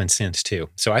bit of common sense too.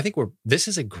 So I think this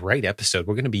is a great episode.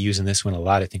 We're going to be using this one a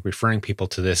lot. I think referring people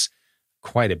to this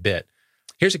quite a bit.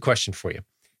 Here's a question for you.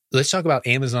 Let's talk about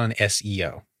Amazon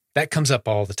SEO. That comes up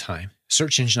all the time.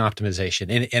 Search engine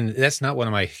optimization. And that's not one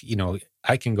of my,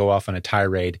 I can go off on a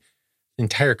tirade. The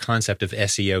entire concept of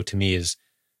SEO to me is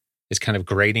kind of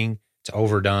grating. It's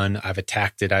overdone. I've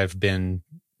attacked it. I've been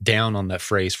down on that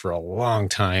phrase for a long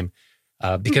time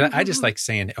because I just like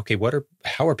saying, okay,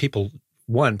 how are people,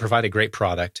 one, provide a great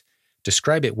product,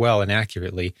 describe it well and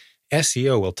accurately.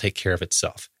 SEO will take care of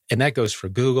itself. And that goes for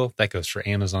Google, that goes for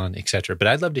Amazon, et cetera. But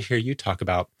I'd love to hear you talk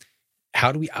about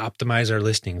how do we optimize our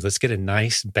listings? Let's get a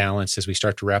nice balance as we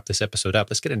start to wrap this episode up.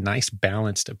 Let's get a nice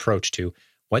balanced approach to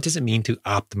what does it mean to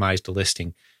optimize the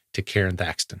listing to Karen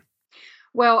Thaxton?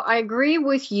 Well, I agree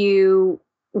with you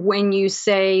when you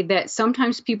say that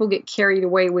sometimes people get carried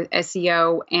away with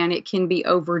SEO and it can be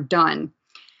overdone.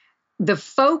 The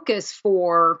focus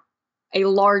for a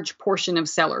large portion of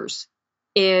sellers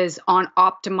is on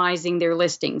optimizing their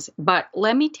listings. But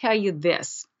let me tell you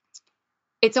this,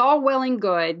 it's all well and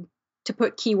good to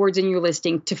put keywords in your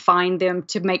listing, to find them,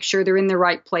 to make sure they're in the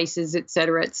right places, et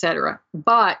cetera, et cetera.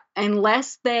 But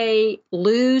unless they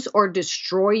lose or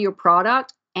destroy your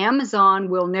product, Amazon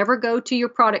will never go to your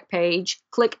product page,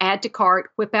 click add to cart,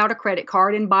 whip out a credit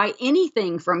card, and buy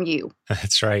anything from you.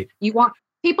 That's right.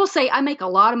 People say, I make a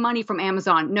lot of money from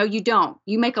Amazon. No, you don't.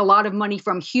 You make a lot of money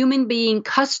from human being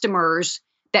customers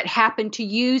that happen to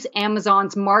use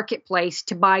Amazon's marketplace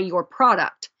to buy your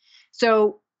product.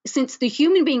 So since the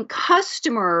human being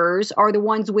customers are the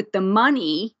ones with the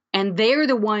money and they're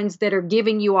the ones that are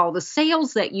giving you all the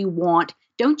sales that you want,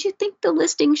 don't you think the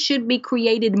listing should be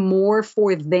created more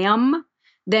for them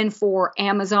than for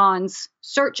Amazon's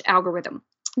search algorithm?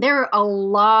 There are a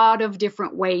lot of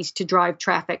different ways to drive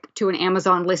traffic to an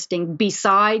Amazon listing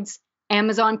besides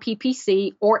Amazon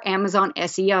PPC or Amazon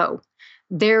SEO.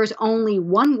 There's only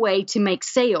one way to make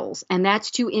sales, and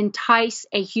that's to entice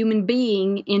a human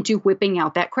being into whipping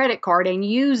out that credit card and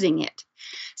using it.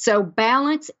 So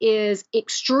balance is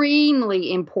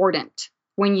extremely important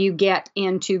when you get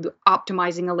into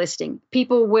optimizing a listing.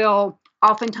 People will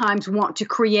oftentimes want to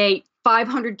create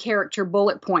 500 character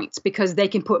bullet points because they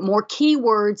can put more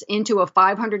keywords into a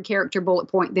 500 character bullet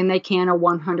point than they can a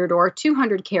 100 or a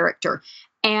 200 character.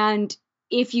 And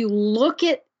if you look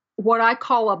at what I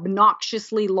call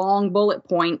obnoxiously long bullet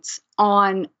points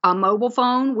on a mobile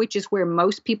phone, which is where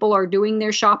most people are doing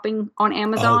their shopping on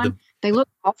Amazon, they look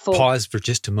awful. Pause for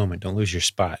just a moment. Don't lose your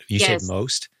spot. You said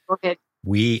most. Go ahead.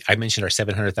 I mentioned our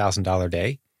 $700,000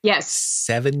 day. Yes.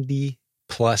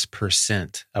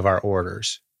 70+% of our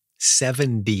orders,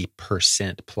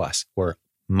 70% plus were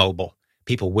mobile.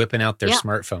 People whipping out their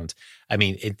smartphones. I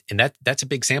mean, that's a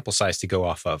big sample size to go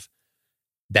off of.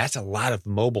 That's a lot of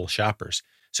mobile shoppers.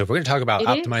 So if we're going to talk about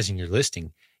optimizing your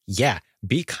listing,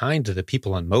 be kind to the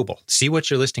people on mobile. See what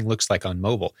your listing looks like on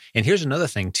mobile. And here's another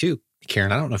thing too,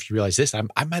 Karen, I don't know if you realize this.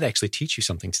 I might actually teach you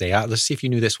something today. Let's see if you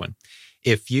knew this one.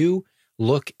 If you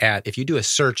do a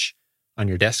search on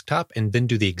your desktop and then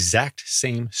do the exact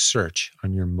same search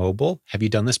on your mobile, have you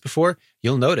done this before?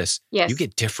 You'll notice you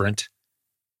get different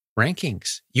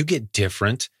rankings. You get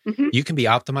different. Mm-hmm. You can be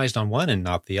optimized on one and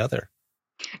not the other.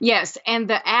 Yes. And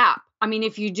the app,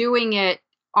 if you're doing it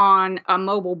on a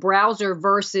mobile browser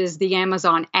versus the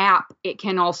Amazon app, it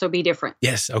can also be different.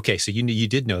 Yes. Okay. So you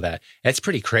did know that. That's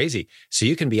pretty crazy. So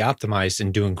you can be optimized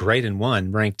and doing great in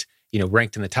one, ranked in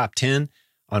the top 10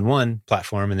 on one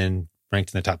platform and then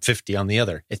ranked in the top 50 on the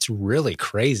other. It's really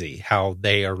crazy how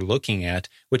they are looking at,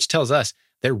 which tells us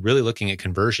they're really looking at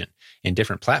conversion in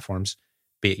different platforms,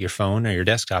 be it your phone or your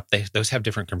desktop. Those have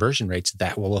different conversion rates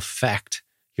that will affect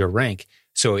your rank.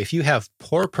 So if you have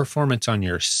poor performance on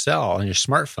your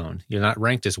smartphone, you're not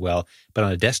ranked as well, but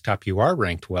on a desktop, you are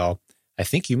ranked well. I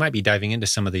think you might be diving into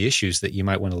some of the issues that you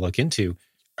might want to look into.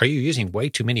 Are you using way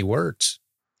too many words?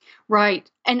 Right.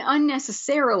 And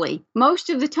unnecessarily. Most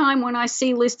of the time when I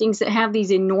see listings that have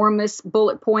these enormous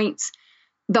bullet points,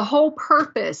 the whole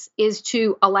purpose is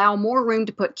to allow more room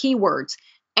to put keywords.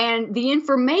 And the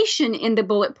information in the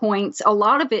bullet points, a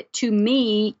lot of it to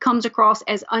me comes across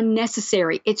as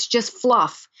unnecessary. It's just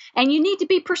fluff. And you need to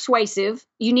be persuasive.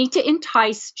 You need to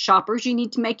entice shoppers. You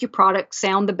need to make your product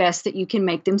sound the best that you can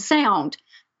make them sound.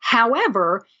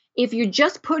 However, if you're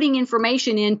just putting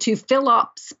information in to fill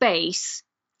up space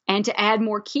and to add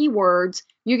more keywords,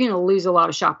 you're going to lose a lot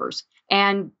of shoppers.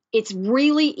 And it's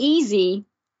really easy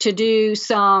to do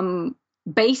some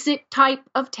basic type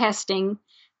of testing,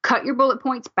 cut your bullet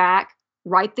points back,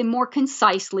 write them more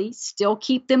concisely, still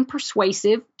keep them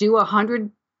persuasive, do 100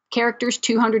 characters,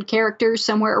 200 characters,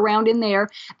 somewhere around in there,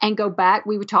 and go back.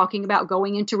 We were talking about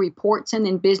going into reports and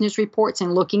then business reports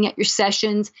and looking at your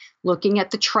sessions, looking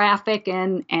at the traffic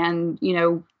and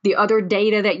the other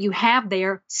data that you have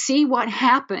there. See what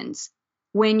happens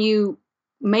when you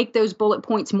make those bullet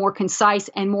points more concise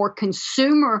and more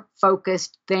consumer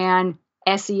focused than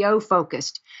SEO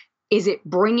focused. Is it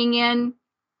bringing in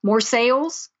more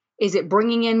sales? Is it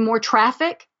bringing in more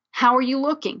traffic? How are you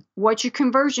looking? What's your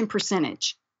conversion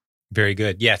percentage? Very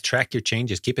good. Yeah, track your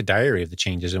changes. Keep a diary of the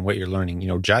changes and what you're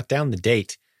learning. Jot down the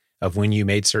date of when you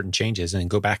made certain changes and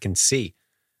go back and see.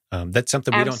 That's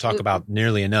something we don't talk about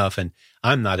nearly enough, and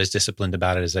I'm not as disciplined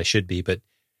about it as I should be, but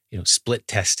split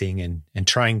testing and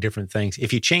trying different things.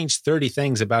 If you change 30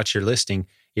 things about your listing,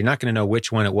 you're not going to know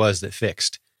which one it was that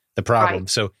fixed the problem. Right.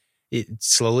 So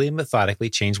slowly and methodically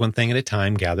change one thing at a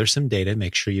time, gather some data,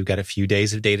 make sure you've got a few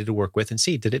days of data to work with and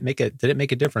see, did it make a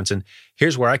difference? And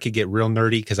here's where I could get real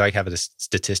nerdy because I have a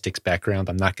statistics background.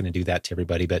 I'm not going to do that to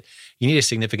everybody, but you need a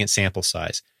significant sample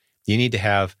size. You need to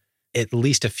have at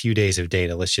least a few days of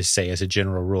data, let's just say as a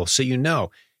general rule. So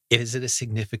is it a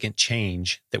significant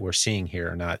change that we're seeing here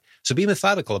or not? So be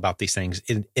methodical about these things.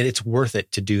 And it's worth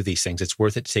it to do these things. It's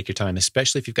worth it to take your time,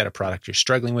 especially if you've got a product you're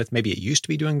struggling with. Maybe it used to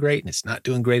be doing great and it's not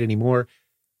doing great anymore.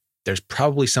 There's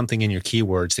probably something in your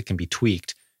keywords that can be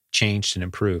tweaked, changed, and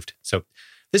improved. So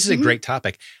this is a great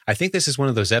topic. I think this is one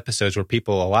of those episodes where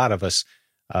a lot of us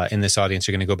in this audience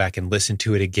are going to go back and listen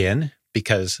to it again,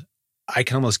 because I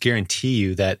can almost guarantee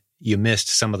you that you missed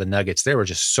some of the nuggets. There were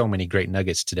just so many great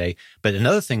nuggets today. But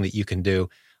another thing that you can do,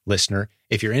 listener,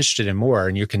 if you're interested in more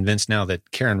and you're convinced now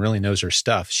that Karen really knows her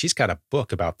stuff, she's got a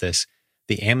book about this,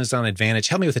 The Amazon Advantage.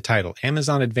 Help me with the title.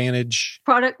 Amazon Advantage.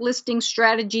 Product Listing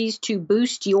Strategies to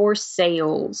Boost Your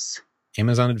Sales.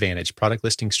 Amazon Advantage, Product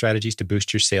Listing Strategies to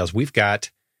Boost Your Sales. We've got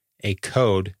a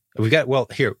code. Here,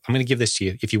 I'm going to give this to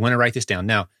you if you want to write this down.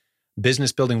 Now,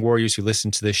 business building warriors who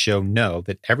listen to this show know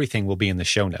that everything will be in the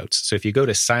show notes. So if you go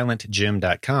to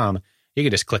silentjim.com, you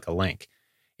can just click a link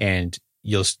and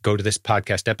you'll go to this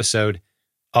podcast episode.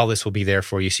 All this will be there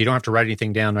for you. So you don't have to write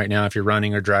anything down right now if you're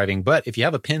running or driving. But if you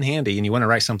have a pen handy and you want to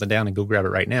write something down and go grab it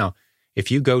right now, if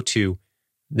you go to,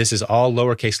 this is all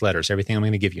lowercase letters, everything I'm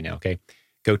going to give you now, okay?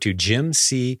 Go to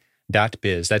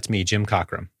jimc.biz. That's me, Jim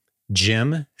Cockrum.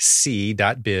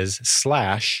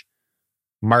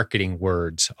 jimc.biz/marketing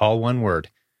words, all one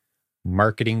word,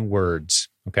 marketing words.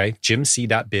 Okay.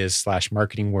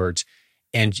 jimc.biz/marketing words.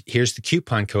 And here's the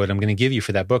coupon code I'm going to give you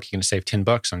for that book. You're going to save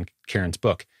 $10 on Karen's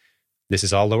book. This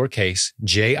is all lowercase,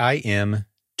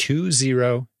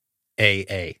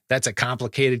 JIM20AA. That's a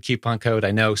complicated coupon code,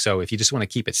 I know. So if you just want to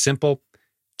keep it simple,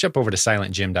 jump over to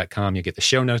silentjim.com. You get the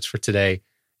show notes for today.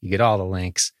 You get all the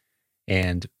links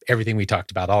and everything we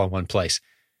talked about all in one place.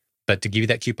 But to give you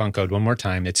that coupon code one more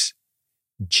time, it's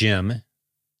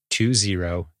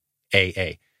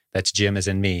JIM20AA. That's Jim as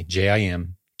in me,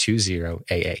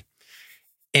 JIM20AA.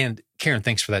 And Karen,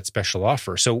 thanks for that special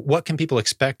offer. So what can people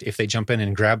expect if they jump in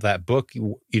and grab that book,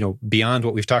 beyond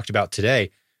what we've talked about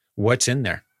today? What's in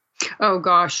there? Oh,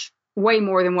 gosh, way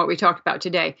more than what we talked about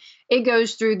today. It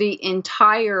goes through the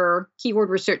entire keyword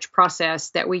research process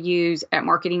that we use at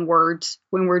Marketing Words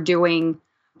when we're doing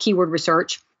keyword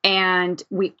research. And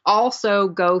we also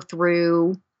go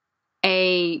through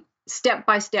a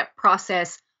step-by-step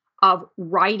process of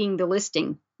writing the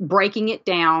listing, breaking it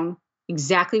down,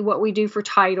 exactly what we do for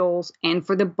titles and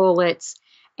for the bullets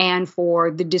and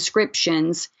for the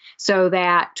descriptions, so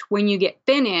that when you get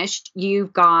finished,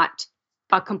 you've got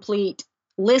a complete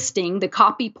listing, the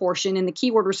copy portion and the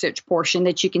keyword research portion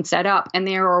that you can set up. And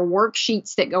there are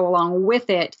worksheets that go along with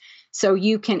it, so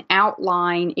you can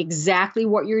outline exactly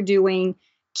what you're doing,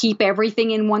 keep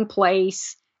everything in one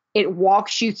place. It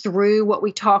walks you through what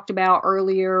we talked about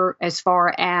earlier as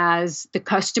far as the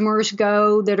customers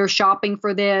go that are shopping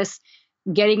for this,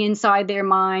 getting inside their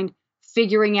mind,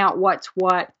 figuring out what's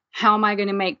what, how am I going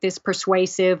to make this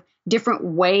persuasive, different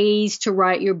ways to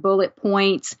write your bullet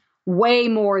points, way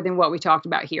more than what we talked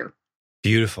about here.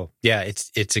 Beautiful. Yeah,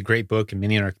 it's a great book, and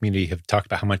many in our community have talked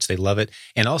about how much they love it.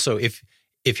 And also, if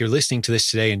you're listening to this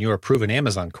today and you're a Proven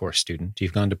Amazon Course student,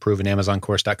 you've gone to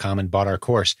provenamazoncourse.com and bought our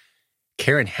course,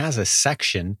 Karen has a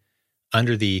section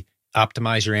under the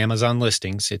Optimize Your Amazon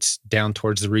Listings. It's down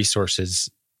towards the resources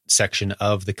section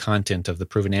of the content of the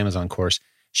Proven Amazon course.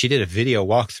 She did a video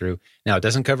walkthrough. Now, it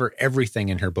doesn't cover everything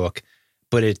in her book,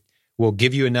 but it will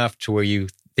give you enough to where you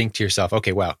think to yourself,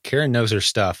 okay, wow, Karen knows her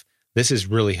stuff. This is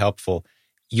really helpful.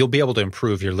 you'll be able to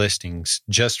improve your listings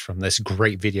just from this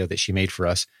great video that she made for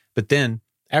us. But then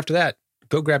after that,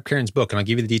 go grab Karen's book, and I'll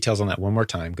give you the details on that one more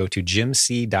time. Go to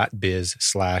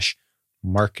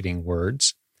jimc.biz/marketing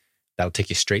words. That'll take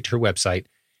you straight to her website.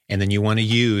 And then you want to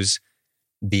use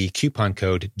the coupon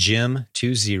code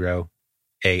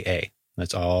JIM20AA.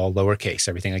 That's all lowercase,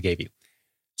 everything I gave you.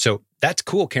 So that's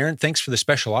cool, Karen. Thanks for the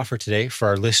special offer today for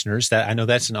our listeners. That I know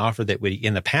that's an offer that we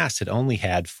in the past had only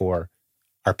had for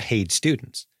our paid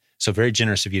students. So very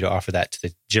generous of you to offer that to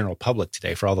the general public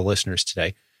today for all the listeners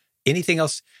today. Anything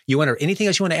else you want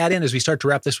to add in as we start to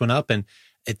wrap this one up? And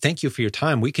thank you for your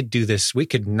time. We could do this. We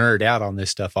could nerd out on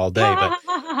this stuff all day, but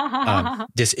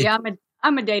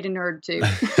I'm a data nerd too.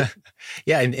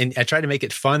 Yeah. And I try to make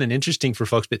it fun and interesting for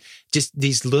folks, but just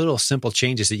these little simple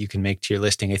changes that you can make to your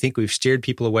listing. I think we've steered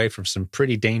people away from some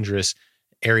pretty dangerous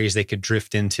areas they could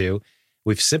drift into.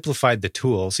 We've simplified the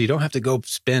tool, so you don't have to go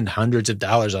spend hundreds of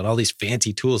dollars on all these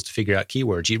fancy tools to figure out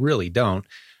keywords. You really don't.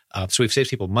 So we've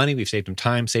saved people money. We've saved them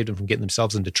time, saved them from getting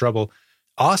themselves into trouble.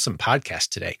 Awesome podcast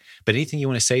today. But anything you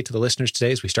want to say to the listeners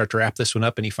today as we start to wrap this one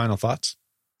up? Any final thoughts?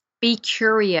 Be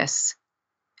curious.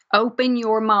 Open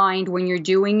your mind when you're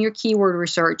doing your keyword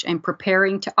research and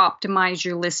preparing to optimize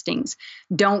your listings.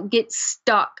 Don't get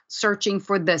stuck searching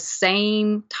for the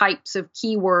same types of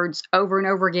keywords over and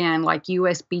over again, like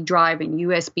USB drive and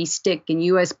USB stick and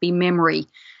USB memory.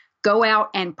 Go out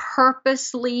and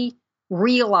purposely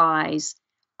realize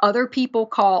other people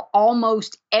call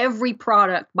almost every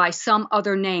product by some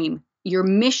other name. Your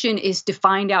mission is to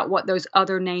find out what those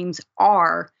other names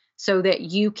are so that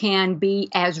you can be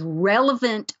as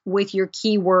relevant with your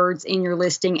keywords in your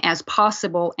listing as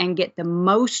possible and get the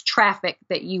most traffic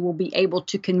that you will be able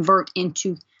to convert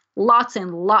into lots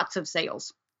and lots of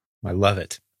sales. I love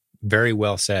it. Very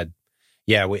well said.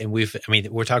 Yeah.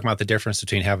 We're talking about the difference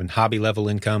between having hobby level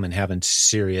income and having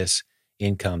serious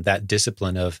income. That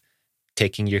discipline of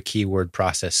taking your keyword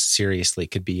process seriously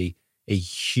could be a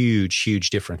huge,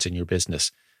 huge difference in your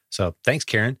business. So thanks,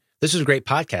 Karen. This was a great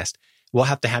podcast. We'll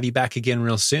have to have you back again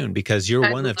real soon because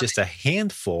you're one of just a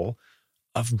handful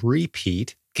of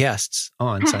repeat guests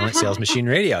on Silent Sales Machine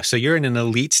Radio. So you're in an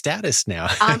elite status now.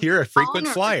 You're a frequent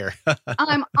flyer.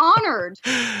 I'm honored.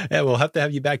 Yeah, we'll have to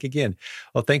have you back again.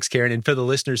 Well, thanks, Karen. And for the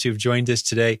listeners who've joined us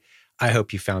today, I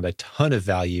hope you found a ton of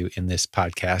value in this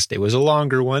podcast. It was a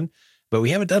longer one, but we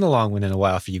haven't done a long one in a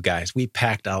while for you guys. We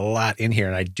packed a lot in here,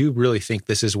 and I do really think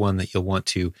this is one that you'll want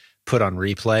to put on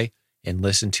replay and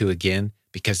listen to again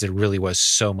because there really was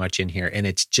so much in here, and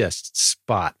it's just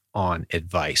spot on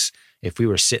advice. If we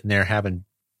were sitting there having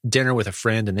dinner with a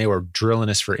friend and they were drilling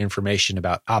us for information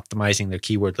about optimizing their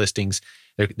keyword listings,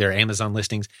 their Amazon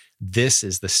listings, this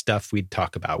is the stuff we'd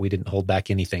talk about. We didn't hold back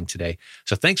anything today.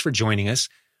 So thanks for joining us.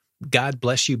 God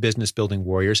bless you, business building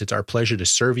warriors. It's our pleasure to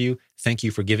serve you. Thank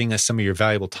you for giving us some of your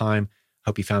valuable time.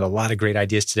 Hope you found a lot of great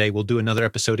ideas today. We'll do another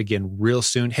episode again real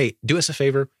soon. Hey, do us a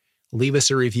favor. Leave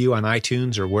us a review on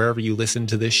iTunes or wherever you listen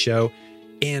to this show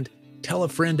and tell a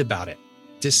friend about it.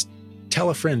 Just tell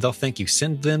a friend. They'll thank you.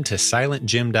 Send them to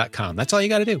silentjim.com. That's all you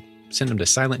got to do. Send them to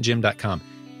silentjim.com.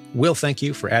 We'll thank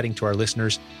you for adding to our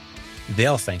listeners.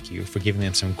 They'll thank you for giving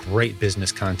them some great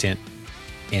business content.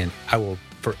 And I will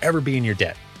forever be in your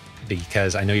debt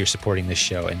because I know you're supporting this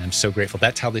show, and I'm so grateful.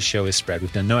 That's how this show is spread.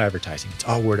 We've done no advertising. It's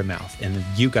all word of mouth, and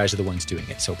you guys are the ones doing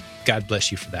it. So God bless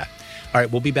you for that. All right,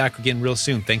 we'll be back again real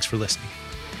soon. Thanks for listening.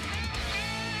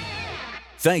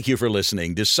 Thank you for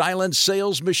listening to Silent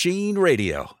Sales Machine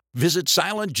Radio. Visit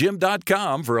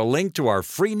silentjim.com for a link to our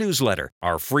free newsletter,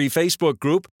 our free Facebook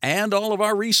group, and all of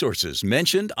our resources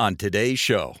mentioned on today's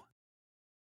show.